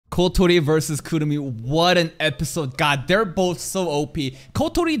Kotori versus Kurumi. What an episode. God, they're both so OP.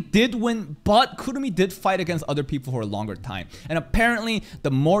 Kotori did win, but Kurumi did fight against other people for a longer time. And apparently,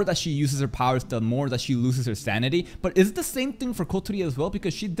 the more that she uses her powers, the more that she loses her sanity. But is it the same thing for Kotori as well?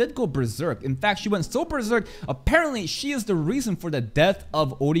 Because she did go berserk. In fact, she went so berserk, apparently she is the reason for the death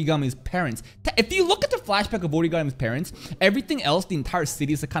of Origami's parents. If you look at the flashback of Origami's parents, everything else, the entire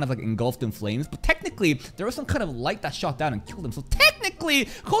city is kind of like engulfed in flames. But technically, there was some kind of light that shot down and killed them. So technically,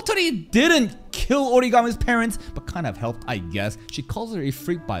 Kotori didn't kill Origami's parents, but kind of helped, I guess. She calls her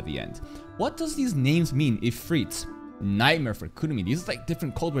Ifrit by the end. What does these names mean? Ifrit, nightmare for Kurumi. These are like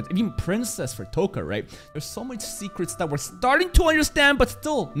different code words. Even princess for Toka, right? There's so much secrets that we're starting to understand, but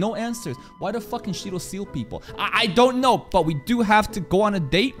still no answers. Why the fucking Shiro seal people? I don't know, but we do have to go on a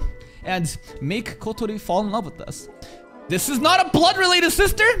date and make Kotori fall in love with us. This is not a blood-related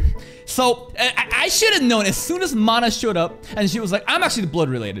sister, so I should have known as soon as Mana showed up and she was like, I'm actually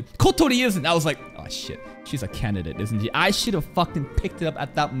blood-related. Kotori isn't. I was like, oh shit, she's a candidate, isn't she? I should have fucking picked it up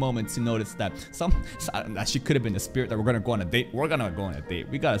at that moment to notice that that she could have been the spirit that we're gonna go on a date. We're gonna go on a date.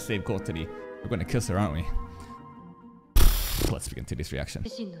 We gotta save Kotori. We're gonna kiss her, aren't we? Let's begin today's reaction.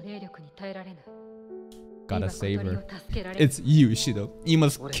 Gotta save her. It's you, Shiro. You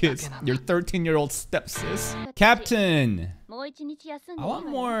must kiss your 13-year-old stepsis. Captain! I want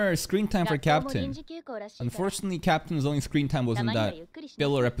more screen time for Captain. Unfortunately, Captain's only screen time was in that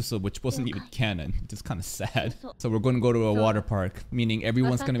filler episode, which wasn't even canon. It's just kind of sad. So we're going to go to a water park, meaning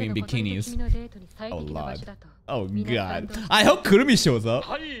everyone's going to be in bikinis. Oh, Lord. Oh, God. I hope Kurumi shows up.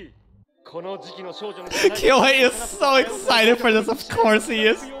 Kyohei is so excited for this, of course he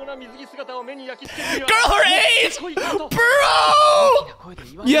is. Girl, her age!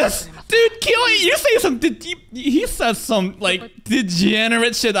 Bro! Yes! Dude, Kyohei, you say some... He says some, like,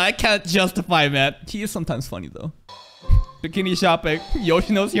 degenerate shit I can't justify, man. He is sometimes funny, though. Bikini shopping.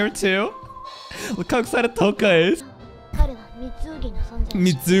 Yoshino's here, too. Look how excited Toka is.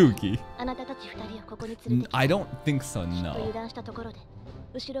 Mizugi? I don't think so, no.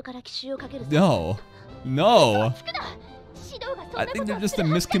 No. No. I think there's just a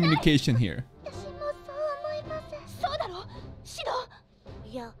miscommunication here.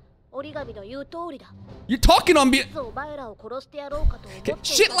 You're talking on me.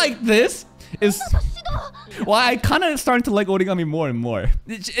 Shit like this is why I kind of starting to like Origami more and more.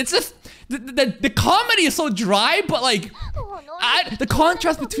 It's just the comedy is so dry, but like the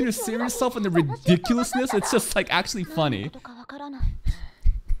contrast between the serious self and the ridiculousness, it's just like actually funny.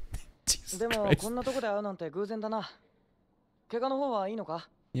 Jesus Christ.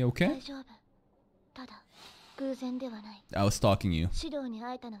 You okay? I was stalking you.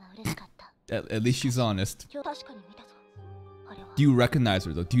 At least she's honest. Do you recognize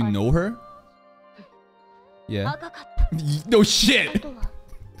her though? Do you know her? Yeah. No shit!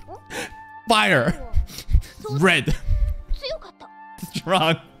 Fire! Red!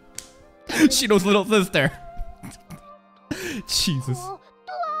 Strong! Shiro's little sister! Jesus.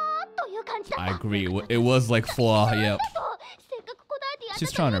 I agree. It was like flaw, yeah.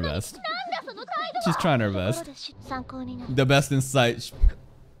 She's trying her best. She's trying her best. The best in sight.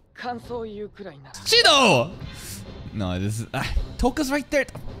 Shiro! No, this is... Toka's right there.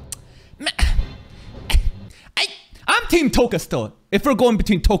 I'm team Toka still. If we're going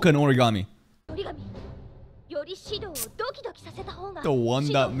between Toka and Origami. The one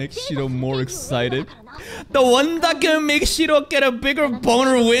that makes Shiro more excited. The one that can make Shiro get a bigger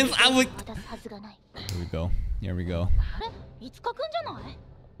boner wins. I would... Here we go. Here we go.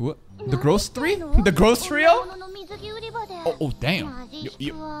 What? The gross three? The gross trio? Oh damn.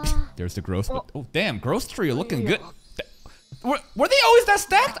 There's the gross. Oh damn, gross trio looking good. Were they always that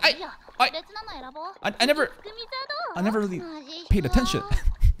stacked? I never really paid attention.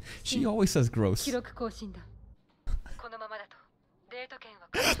 She always says gross. Not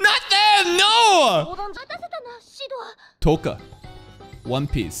them! No! Toka. One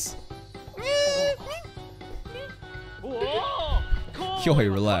Piece.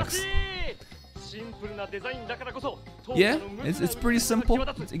 Kyohei, relax. Yeah, it's pretty simple.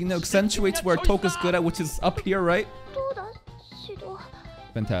 It, you know, accentuates where Toka's good at, which is up here, right?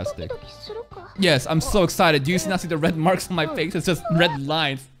 Fantastic. Yes, I'm so excited. Do you not see the red marks on my face? It's just red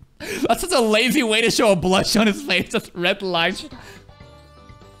lines. That's such a lazy way to show a blush on his face. Just red lines.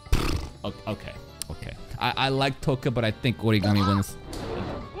 Okay. I like Toka, but I think Origami wins.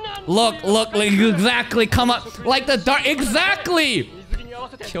 Look, exactly. Come on, like the dark. Exactly.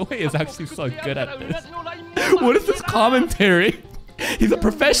 Kyohei is actually so good at this. What is this commentary? He's a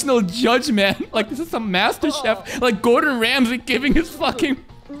professional judge, man. Like this is some master chef, like Gordon Ramsay giving his fucking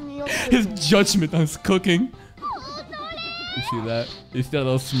his judgment on his cooking. You see that? You see that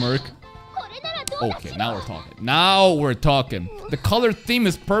little smirk? Okay, now we're talking. Now we're talking. The color theme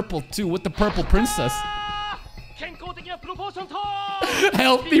is purple too, with the purple princess.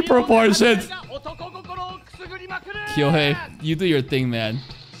 Healthy proportions. Kyohei, you do your thing, man.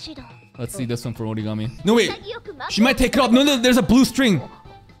 Let's see this one for Origami. No, wait. She might take it off. No, no, there's a blue string.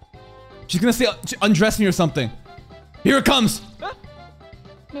 She's gonna say undress me or something. Here it comes.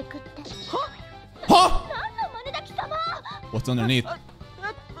 Huh? What's underneath?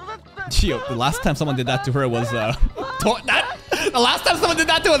 Chio, the last time someone did that to her was the last time someone did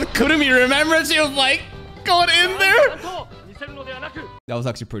that to her was Kurumi. Remember? She was like going in there. That was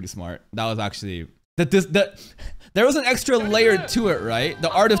actually pretty smart. That was actually there was an extra layer to it, right? The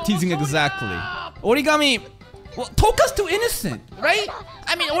art of teasing exactly. Origami. Well, Toka's too innocent, right?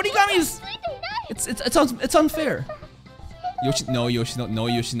 I mean, Origami is it's unfair. No, Yoshino. No,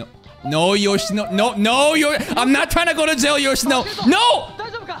 Yoshino. No, I'm not trying to go to jail, Yoshino. No!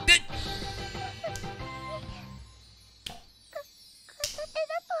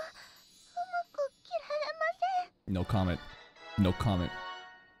 No comment. No comment.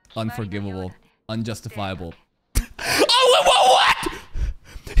 Unforgivable. Unjustifiable. Oh, what?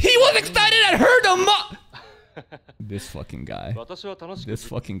 He was excited at her This fucking guy. This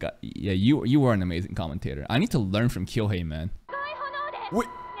fucking guy. Yeah, you were an amazing commentator. I need to learn from Kyohei, man. Wait.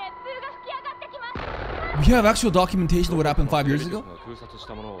 We have actual documentation of what happened 5 years ago?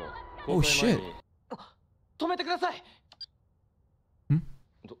 Oh shit.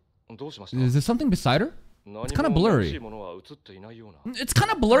 Is there something beside her? It's kind of blurry. It's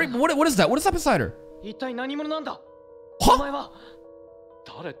kind of blurry. What is that? What is that beside her? Huh?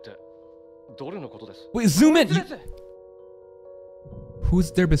 Wait, zoom in.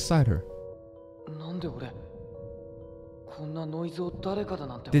 Who's there beside her?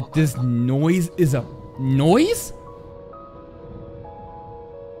 This noise is a noise?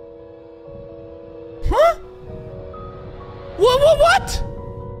 Huh? What?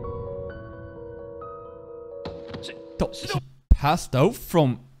 She passed out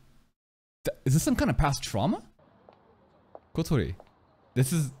from... Is this some kind of past trauma? Kotori,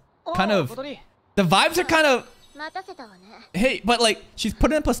 this is kind of... The vibes are kind of... Hey, but like, she's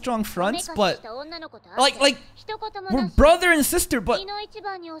putting up a strong front, but... Like, we're brother and sister, but...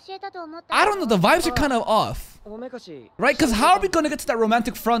 I don't know, the vibes are kind of off. Right? Because how are we going to get to that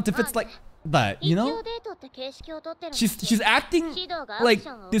romantic front if it's like... That, you know? She's acting like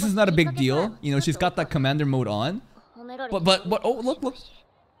this is not a big deal. You know, she's got that commander mode on. But oh, look.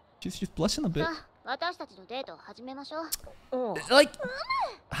 She's blushing a bit. Like,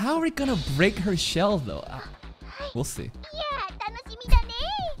 how are we gonna break her shell though? We'll see.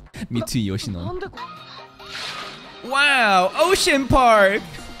 Me too, Yoshino. Wow, Ocean Park!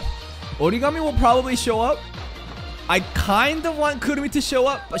 Origami will probably show up. I kind of want Kurumi to show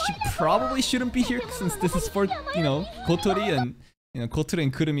up, but she probably shouldn't be here since this is for, you know, Kotori, and, you know, Kotori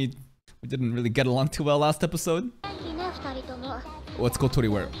and Kurumi didn't really get along too well last episode. What's Kotori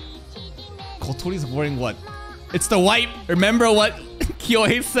wearing? Kotori's wearing what? It's the white. Remember what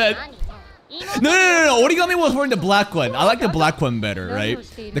Kyohei said? No. Origami was wearing the black one. I like the black one better, right?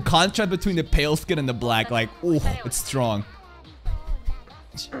 The contrast between the pale skin and the black, like, ooh, it's strong.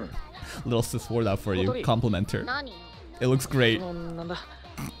 Little sis wore that for you. Compliment her. It looks great.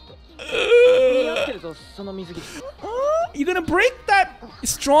 You gonna break that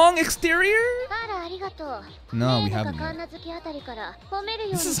strong exterior? No, we haven't yet.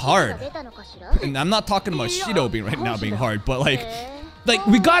 This is hard. And I'm not talking about Shido being right now being hard, but like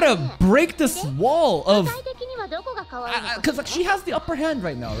we gotta break this wall of... Because like, she has the upper hand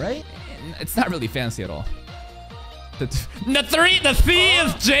right now, right? It's not really fancy at all. The C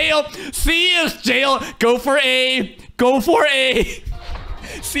is jail. C is jail. Go for A.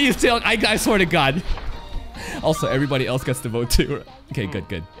 C is jail. I swear to God. Also, everybody else gets to vote too. Okay,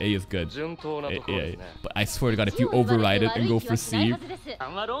 good. A is good. A. But I swear to God, if you override it and go for C,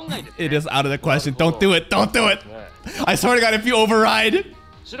 it is out of the question. Don't do it. I swear to God, if you override,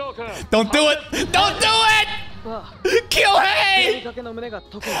 don't do it. Kyohei!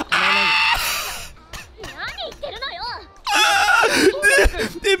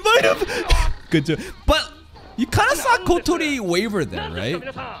 It might have. Good job. But you kind of saw Kotori waver then, right?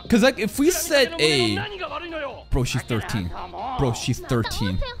 Because like if we said A, bro, she's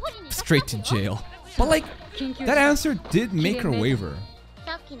 13. Straight to jail. But like that answer did make her waver.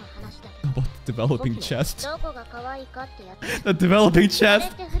 About the developing chest. The developing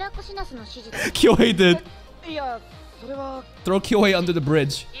chest. Kyohei did. Throw Kyohei under the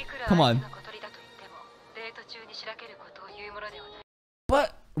bridge. Come on.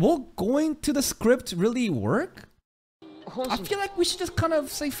 But will going to the script really work? I feel like we should just kind of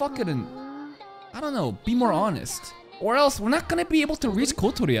say fuck it and, I don't know, be more honest. Or else we're not gonna be able to reach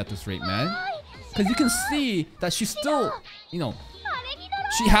Kotori at this rate, man. Because you can see that she's still, you know,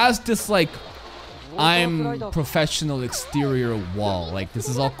 she has this like, I'm professional exterior wall. Like, this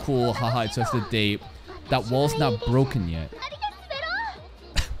is all cool, haha, it's just a date. That wall's not broken yet.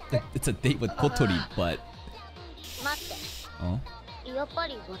 It's a date with Kotori, but... Oh?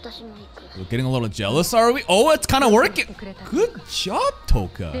 We're getting a little jealous, are we? Oh, it's kind of working! Good job,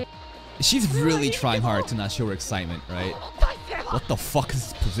 Toka! She's really trying hard to not show her excitement, right? What the fuck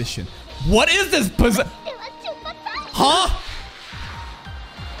is this position? What is this position? Huh?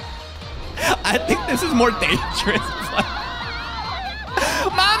 I think this is more dangerous.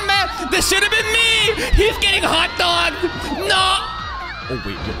 My man, this should have been me! He's getting hot dogged! No! Oh,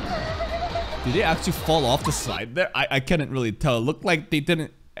 wait. Did they actually fall off the side there? I couldn't really tell. It looked like they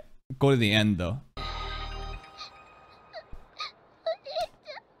didn't go to the end, though.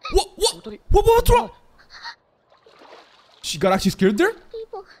 What's wrong? She got actually scared there?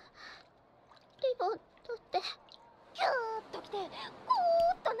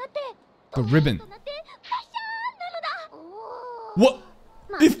 The ribbon. What?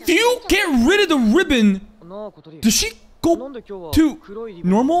 If you get rid of the ribbon, does she go to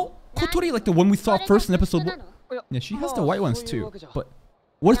normal Kotori, like the one we saw first in episode 1? Yeah, she has the white ones too. But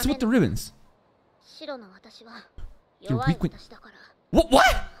what's with the ribbons? You're weak when...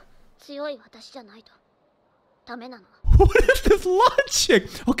 What? What is this logic?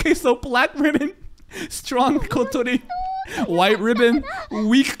 Okay, so black ribbon, strong Kotori. White ribbon,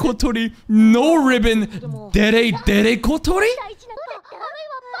 weak Kotori, no ribbon, dere Kotori?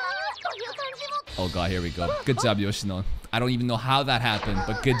 Oh god, here we go. Good job, Yoshino. I don't even know how that happened,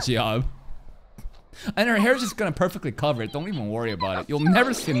 but good job. And her hair's just gonna perfectly cover it. Don't even worry about it. You'll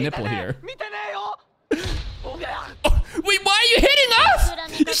never see a nipple here. Oh, wait, why are you hitting us?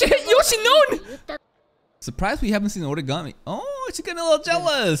 You should hit Yoshino! Surprised we haven't seen origami. Oh, she's getting a little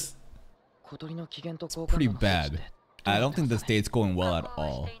jealous. It's pretty bad. I don't think this date's going well at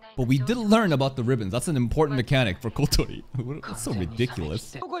all. But we did learn about the ribbons. That's an important mechanic for Kotori. That's so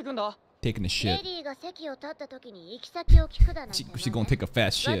ridiculous. Taking a shit. She's gonna take a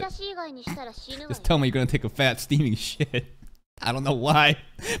fat shit. Just tell me you're gonna take a fat steaming shit. I don't know why,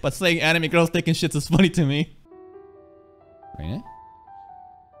 but saying anime girls taking shits is funny to me. Reine?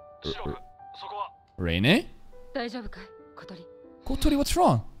 Reine? Kotori, what's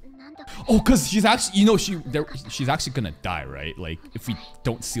wrong? Oh, cause she's actually, you know, she's actually gonna die, right? Like, if we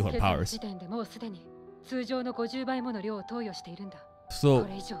don't steal her powers. So,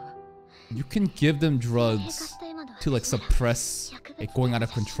 you can give them drugs to like suppress it going out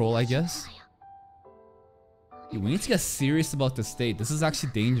of control, I guess. Dude, we need to get serious about this date. This is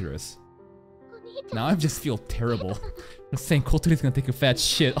actually dangerous. Now I just feel terrible. I'm saying Kotori's gonna take a fat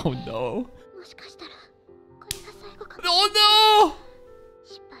shit. Oh no. Oh no!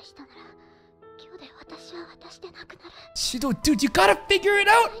 Shido, dude, you gotta figure it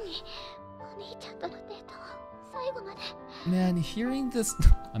out! Man, hearing this...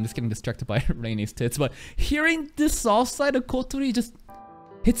 I'm just getting distracted by Reine's tits, but hearing this soft side of Kotori just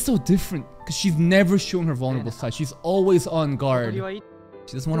hits so different. Because she's never showing her vulnerable side. She's always on guard.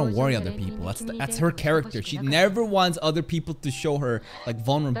 She doesn't want to worry other people. That's her character. She never wants other people to show her like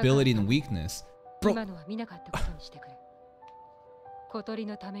vulnerability and weakness. Bro...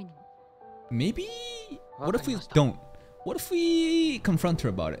 Maybe... What if we don't? What if we confront her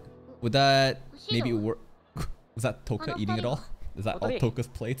about it? Would that maybe work? Was that Toka eating it all? Is that all Toka's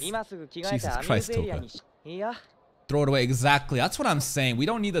plates? Jesus Christ, Toka. Throw it away. Exactly. That's what I'm saying. We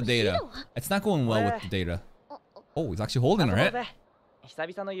don't need the data. It's not going well with the data. Oh, he's actually holding her head.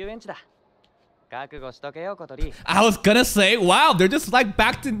 I was gonna say, wow, they're just like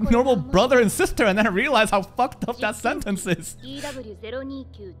back to normal brother and sister, and then I realized how fucked up that sentence is.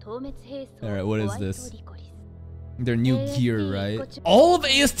 Alright, what is this? Their new gear, right? All of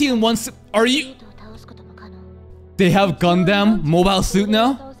AST in one suit. Are you... They have Gundam mobile suit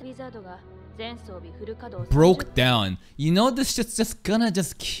now? Broke down. You know this shit's just gonna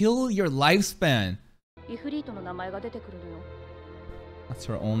kill your lifespan. That's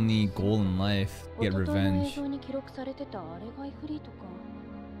her only goal in life. Get revenge. Are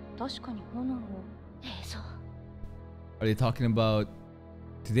they talking about...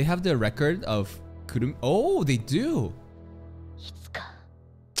 Do they have the record of Kurumi? Oh, they do!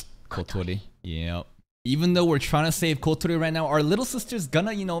 Kotori. Yep. Even though we're trying to save Kotori right now, our little sister's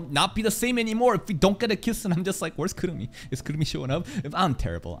gonna, you know, not be the same anymore if we don't get a kiss. And I'm just like, where's Kurumi? Is Kurumi showing up? I'm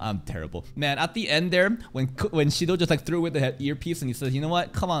terrible. I'm terrible. Man, at the end there, when Shido just like threw away the earpiece and he says, you know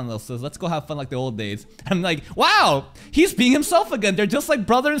what? Come on, little sis. Let's go have fun like the old days. I'm like, wow, he's being himself again. They're just like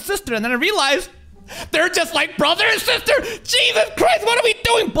brother and sister. And then I realized they're just like brother and sister. Jesus Christ, what are we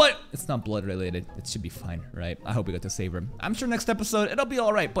doing? But it's not blood related. It should be fine, right? I hope we get to save her. I'm sure next episode, it'll be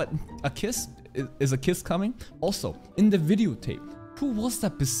all right. But a kiss? Is a kiss coming? Also, in the videotape, who was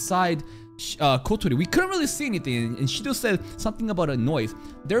that beside Kotori? We couldn't really see anything, and Shido said something about a noise.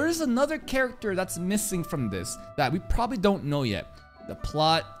 There is another character that's missing from this that we probably don't know yet. The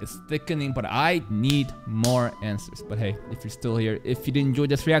plot is thickening, but I need more answers. But hey, if you're still here, if you did enjoy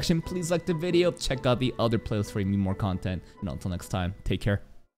this reaction, please like the video. Check out the other playlist for more content. And until next time, take care.